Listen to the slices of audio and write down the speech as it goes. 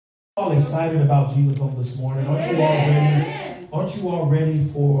All excited about Jesus on this morning. Aren't you all ready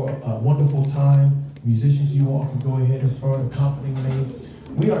for a wonderful time? Musicians, you all can go ahead and start accompanying me.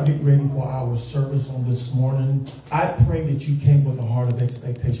 We are getting ready for our service on this morning. I pray that you came with a heart of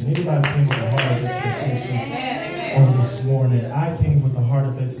expectation. Anybody came with a heart of expectation on this morning? I came with a heart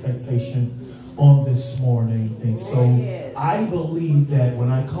of expectation on this morning. And so I believe that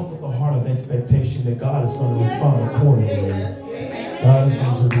when I come with a heart of expectation, that God is going to respond accordingly. God is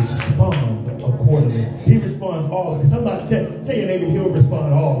going to respond accordingly. He responds all the time. Somebody tell your neighbor he'll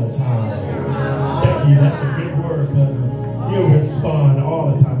respond all the time. Thank you. That's a good word, cousin. He'll respond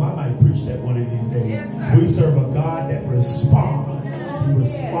all the time. I might preach that one of these days. We serve a God that responds. He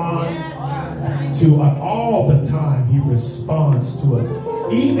responds to us all the time. He responds to us.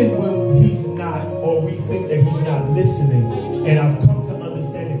 Even when he's not, or we think that he's not listening. And I've come to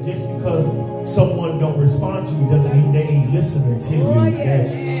understand that just because someone don't respond to you doesn't mean they ain't listening to you.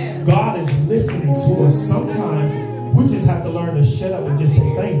 That God is listening to us. Sometimes we just have to learn to shut up and just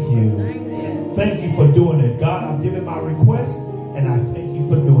say thank you. Thank you for doing it. God, I've given my request and I thank you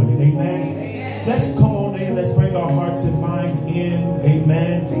for doing it. Amen. Let's come on in. Let's bring our hearts and minds in.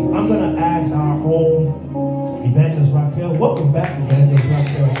 Amen. I'm going to ask our own Evangelist Roychel. Welcome back, Evangelist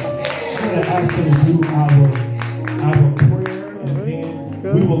Roychel. I'm going to ask her to do our prayer, and then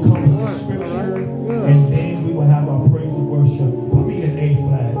we will come with the scripture, and then we will have our praise and worship. Put me in A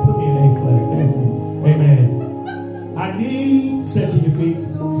flag. Put me in A flag. Thank you. Amen. I need, set to your feet,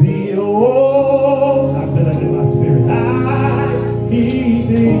 the old, I feel it in my spirit. I need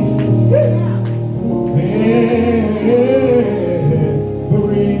thee.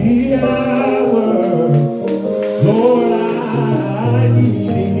 Every hour. Lord, I need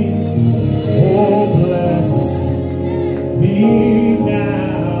thee. Oh, bless me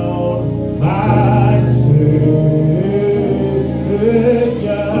now, my Savior.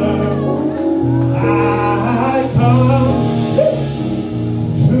 I come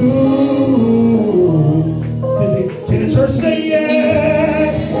to thee. Can the church say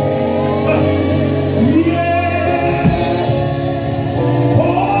yes? Yes.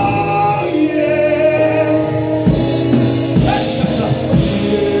 Oh, yes.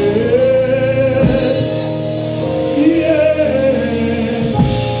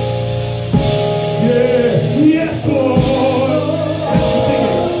 Yes, Lord.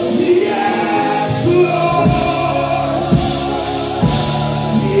 Yes, Lord.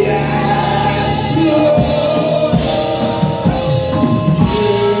 Yes, Lord.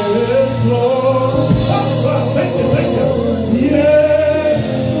 Yes, Lord. Thank you. Yes,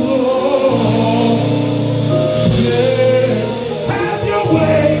 Lord. Yeah. Have your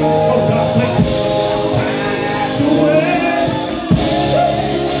way. Oh, God, thank you. Have your way. Have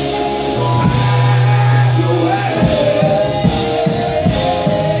your way.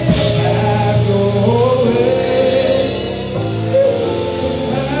 Have your way.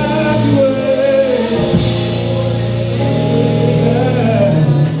 Have your way.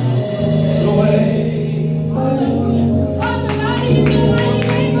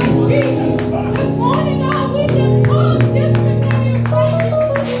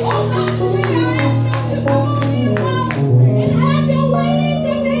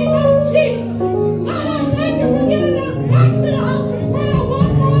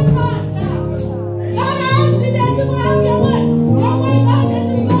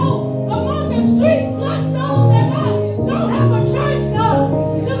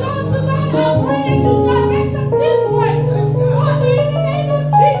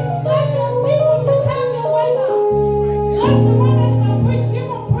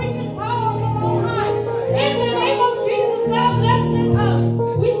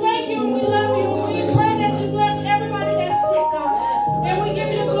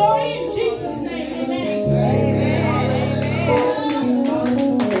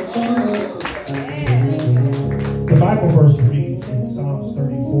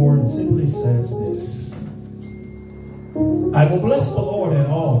 I will bless the Lord at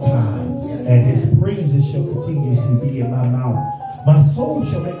all times, and his praises shall continuously be in my mouth. My soul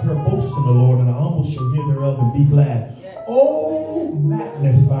shall make her boast in the Lord, and the humble shall hear thereof and be glad. Oh,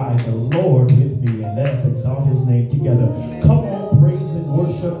 magnify the Lord with me, and let us exalt his name together. Come on, praise and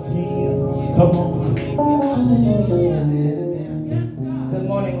worship team. Come on. Good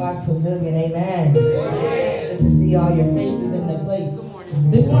morning, Life Pavilion. Amen. Good to see all your faces in the place.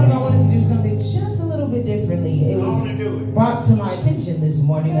 This morning I wanted to do something just a little bit differently. It was brought to my attention this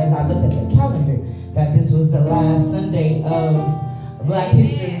morning as I looked at the calendar that this was the last Sunday of Black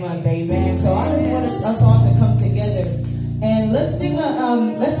History Month. Amen. So I just wanted us all to come together and let's sing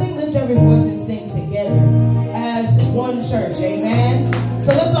Lift Every Voice and sing together as one church. Amen.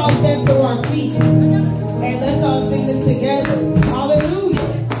 So let's all stand feet. And let's all sing this together. Hallelujah.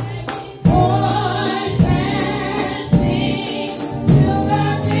 Voice and sing till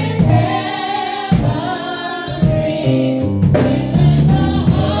earth in heaven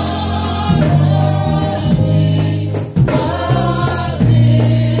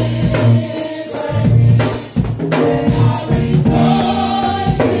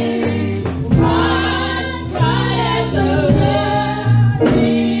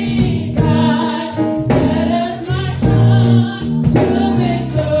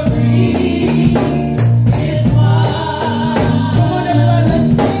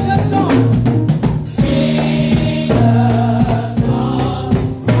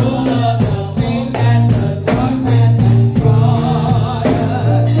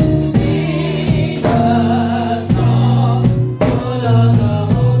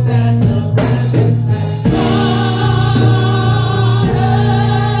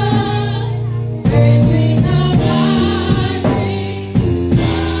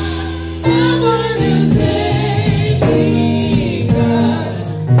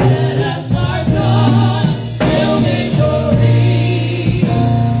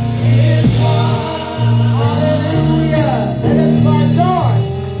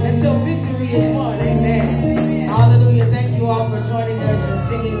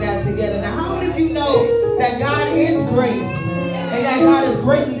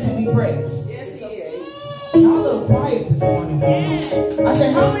ring.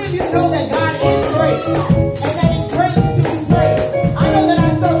 Say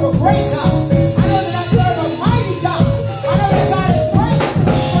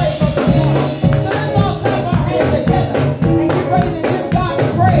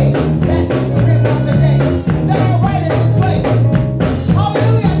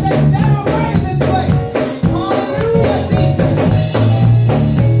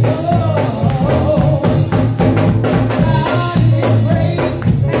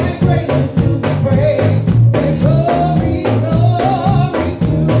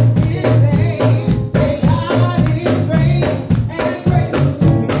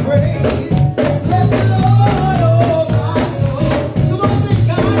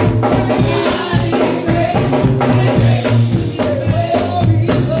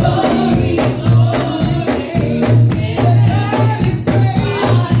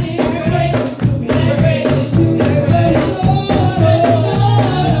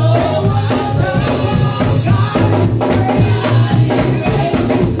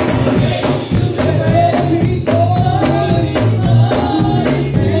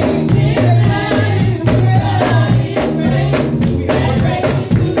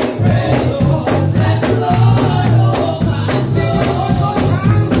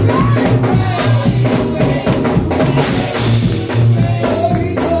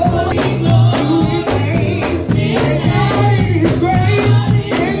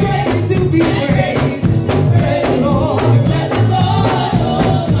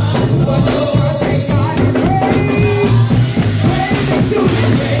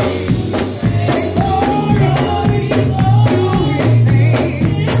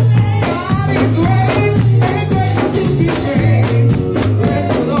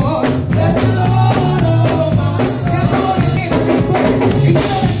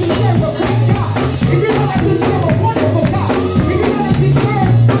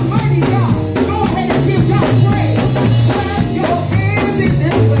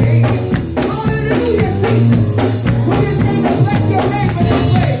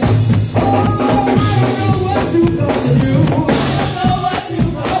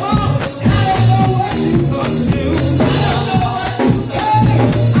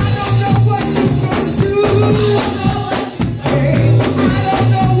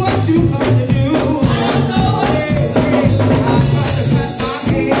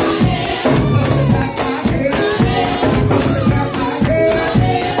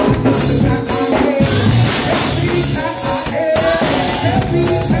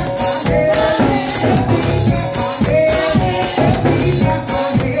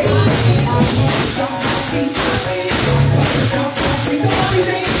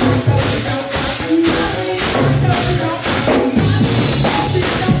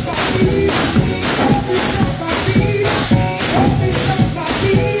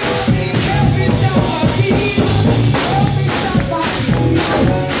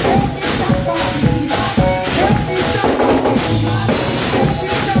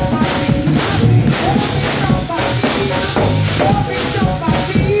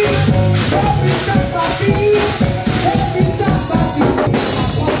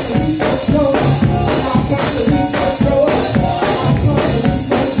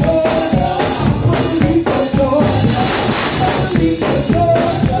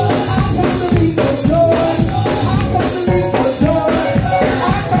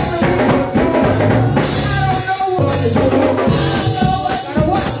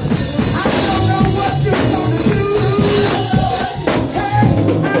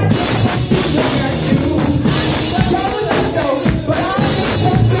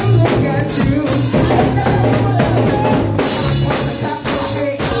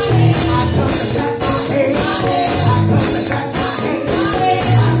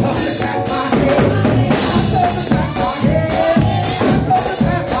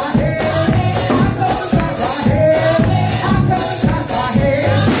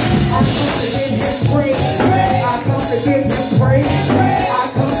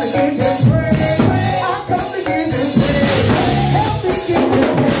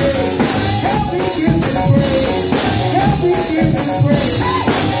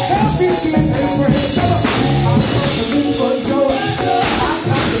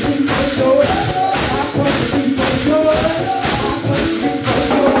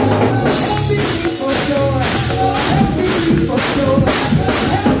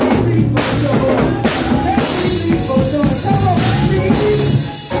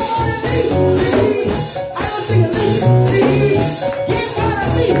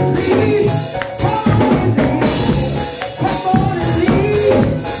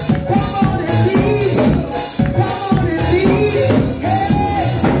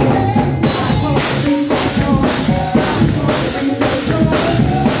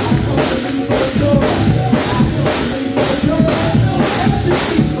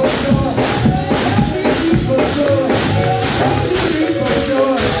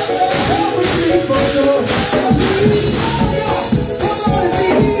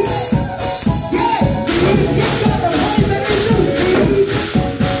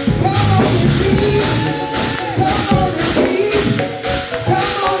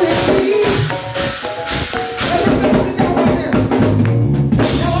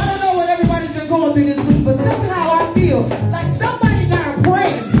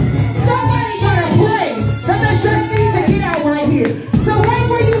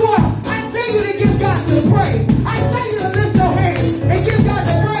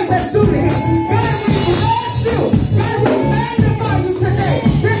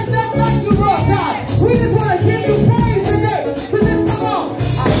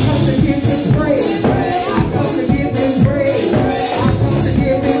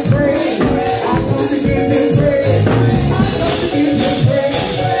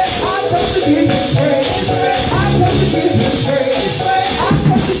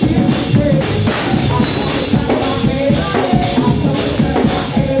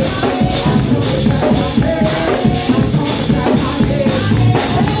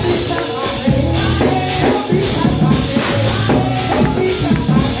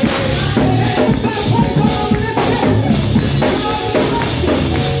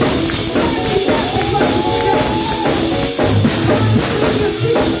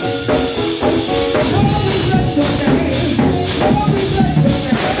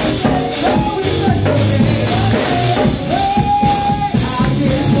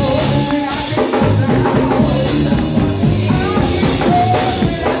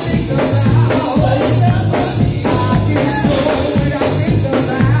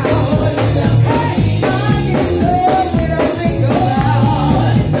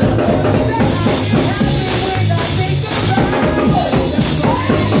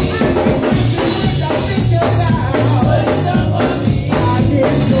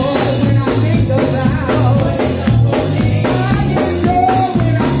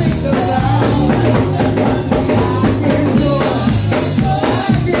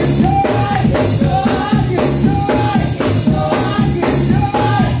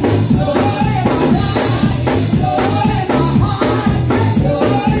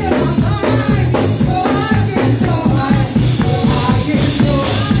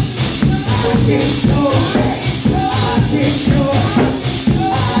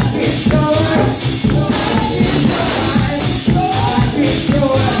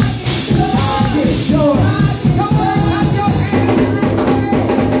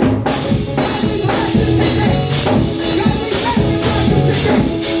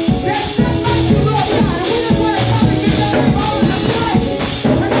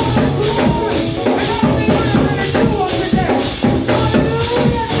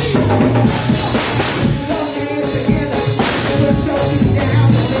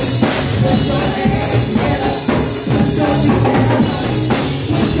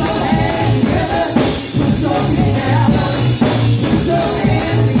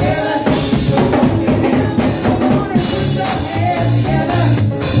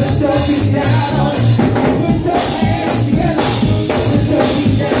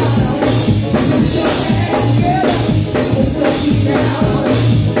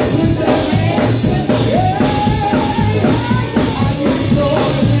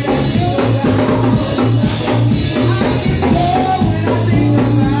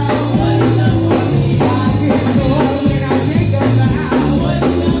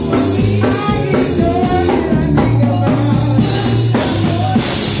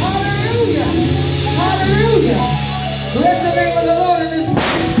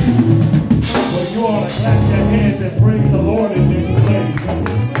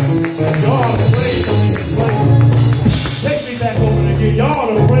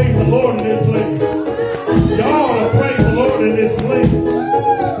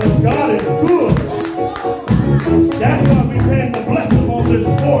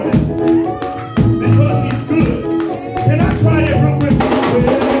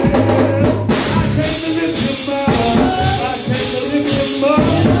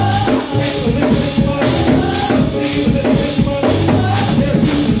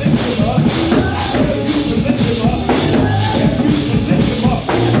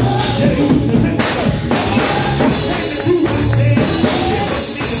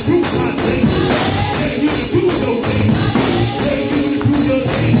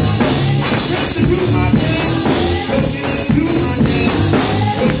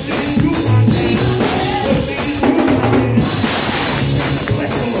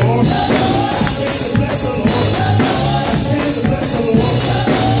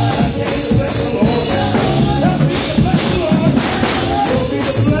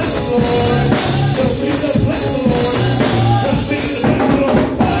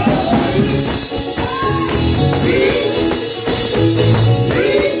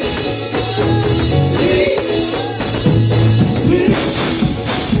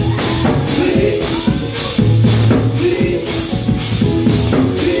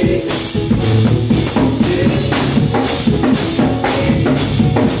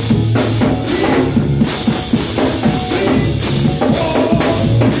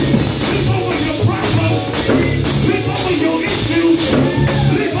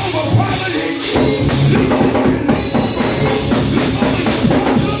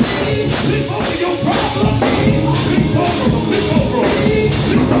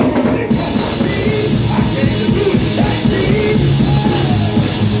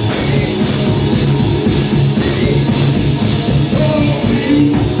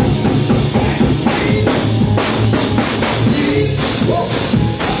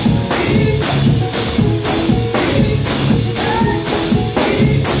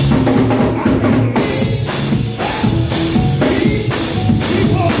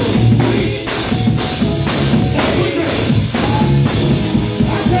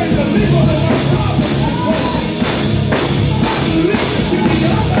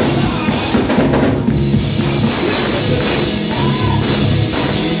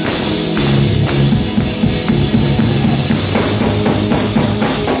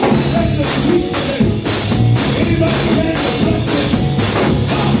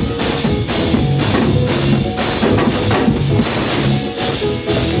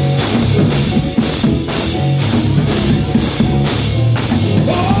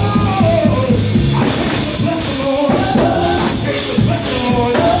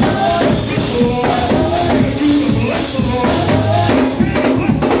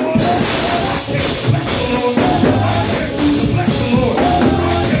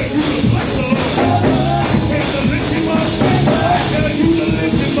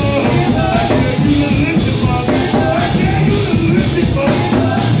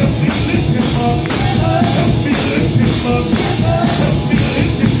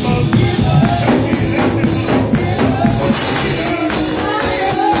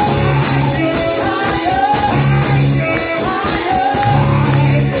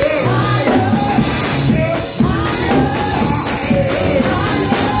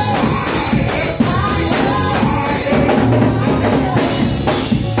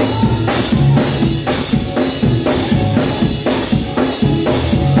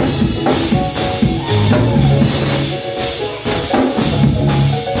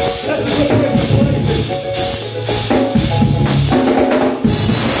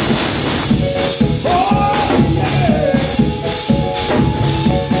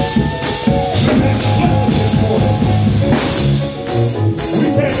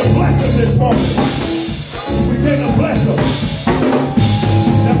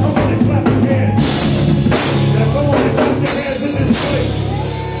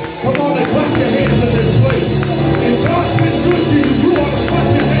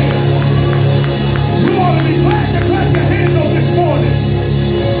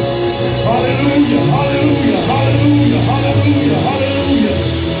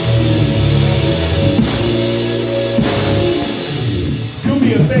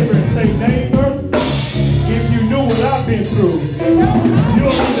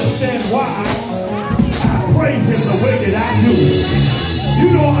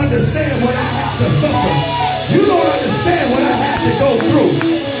to suffer. You don't understand what I had to go through.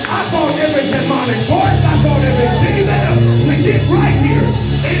 I fought every demonic force. I fought every demon to get right here.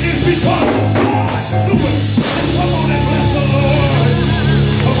 It is because of God. Do it. Come on and bless the Lord.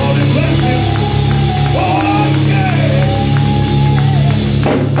 Come on and bless him. Oh, yeah.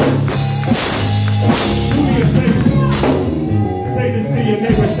 Do me a favor. Say this to your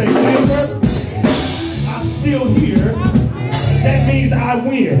neighbor. Say, neighbor, I'm still here. That means I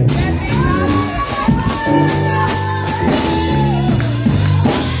win.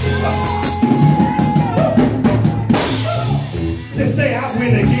 Just say, I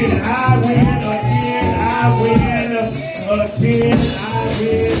win again. I win again. I win again. I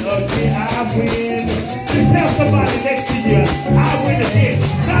win again. I win. Just tell somebody next to you, I win again.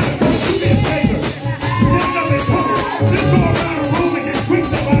 Now, do me a favor. Stand up and come. Just go around the room and just greet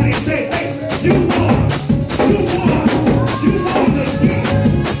somebody and say, hey, you won. You won. You won again.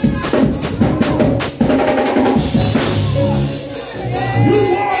 You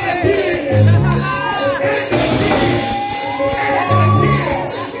won again. And again.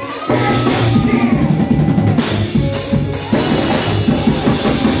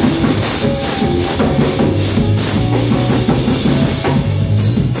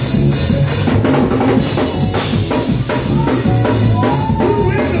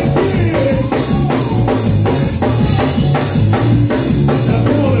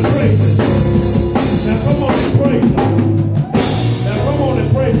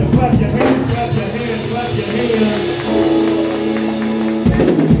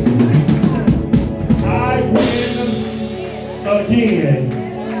 Again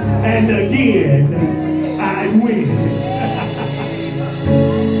and again, I win.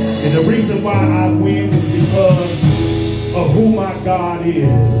 And the reason why I win is because of who my God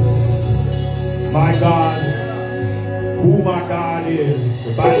is. My God, who my God is.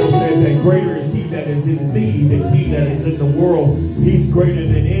 The Bible says that greater is he that is in thee than he that is in the world. He's greater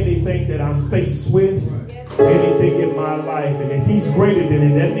than anything that I'm faced with, anything in my life. And if he's greater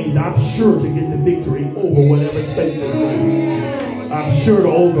than it, that means I'm sure to get the victory over whatever's facing me. I'm sure to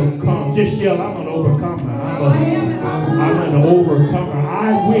overcome. Just yell, I'm an overcomer. I'm an overcomer.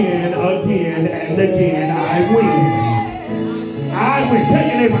 I win again and again. I win. I win. Tell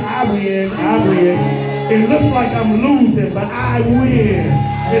your neighbor, I win. I win. It looks like I'm losing, but I win.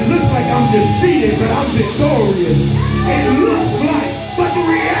 It looks like I'm defeated, but I'm victorious. It looks like, but the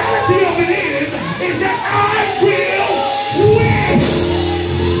reality of it is that I will win.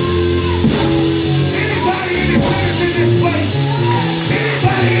 Anybody, any winners in this place?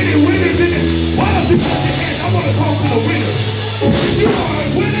 Anybody, any winners in this? Why don't you clap your hands? I want to talk to the winners. If you are a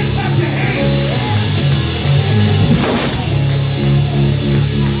winner, clap your hands.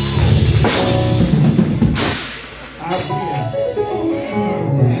 I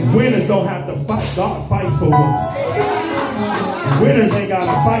win. Winners don't have to fight. God fights for us. Winners ain't got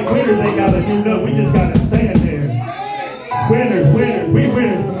to fight. Winners ain't got to do nothing. We just got to stand there. Winners, winners, we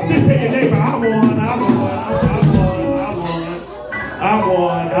winners. Just tell your neighbor, I won, I won, I won, I won, I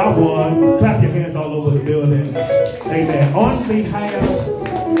won, I won. Clap your hands all over the building. Amen. On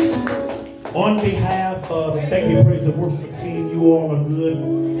behalf of, thank you, praise and worship team, you all are good.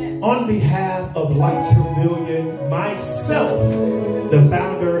 On behalf of Life Pavilion, myself, the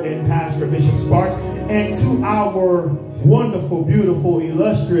founder and pastor, Bishop Sparks, and to our wonderful, beautiful,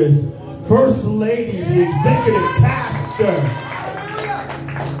 illustrious First Lady, the executive pastor,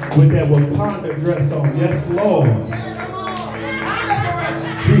 with that Wakanda dress on. Yes, Lord.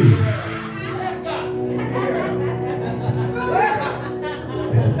 Jesus.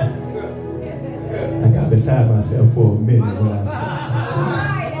 I got beside myself for a minute when I said,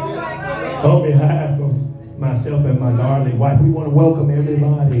 on behalf of myself and my darling wife, we want to welcome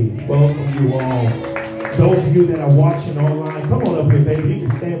everybody. Welcome you all. Those of you that are watching online, come on up here, baby. You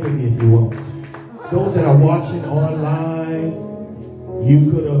can stand with me if you want. Those that are watching online,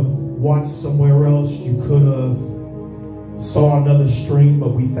 you could have watched somewhere else. You could have saw another stream, but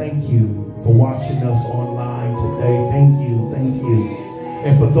we thank you for watching us online today. Thank you, thank you.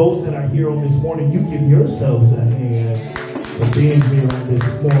 And for those that are here on this morning, you give yourselves a hand for being here on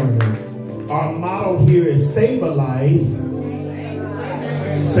this morning. Our motto here is save a life.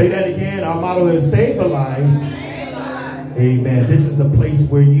 Say that again. Our motto is save a life. Amen. This is the place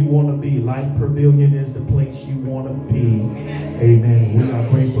where you want to be. Life Pavilion is the place you want to be. Amen. We are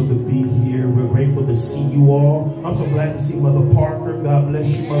grateful to be here. We're grateful to see you all. I'm so glad to see Mother Parker. God bless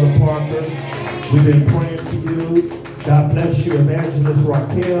you, Mother Parker. We've been praying for you. God bless you, Evangelist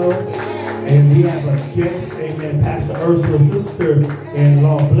Roychel. And we have a guest, amen, Pastor Ursula's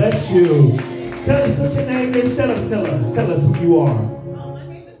sister-in-law. Bless you. Tell us what your name is. Tell us who you are.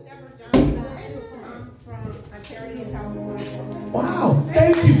 Wow,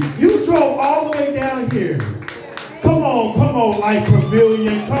 thank you. You drove all the way down here. Come on, Life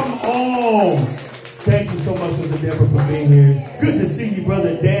Pavilion. Come on. Thank you so much, Sister Deborah, for being here. Good to see you,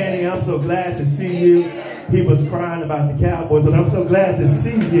 Brother Danny. I'm so glad to see you. He was crying about the Cowboys, but I'm so glad to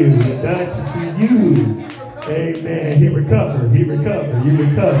see you. Glad to see you. Amen. He recovered. You recovered.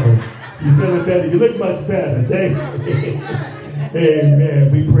 You feeling better. You look much better. Thank you.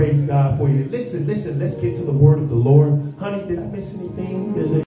 Amen. We praise God for you. Listen. Let's get to the word of the Lord. Honey, did I miss anything?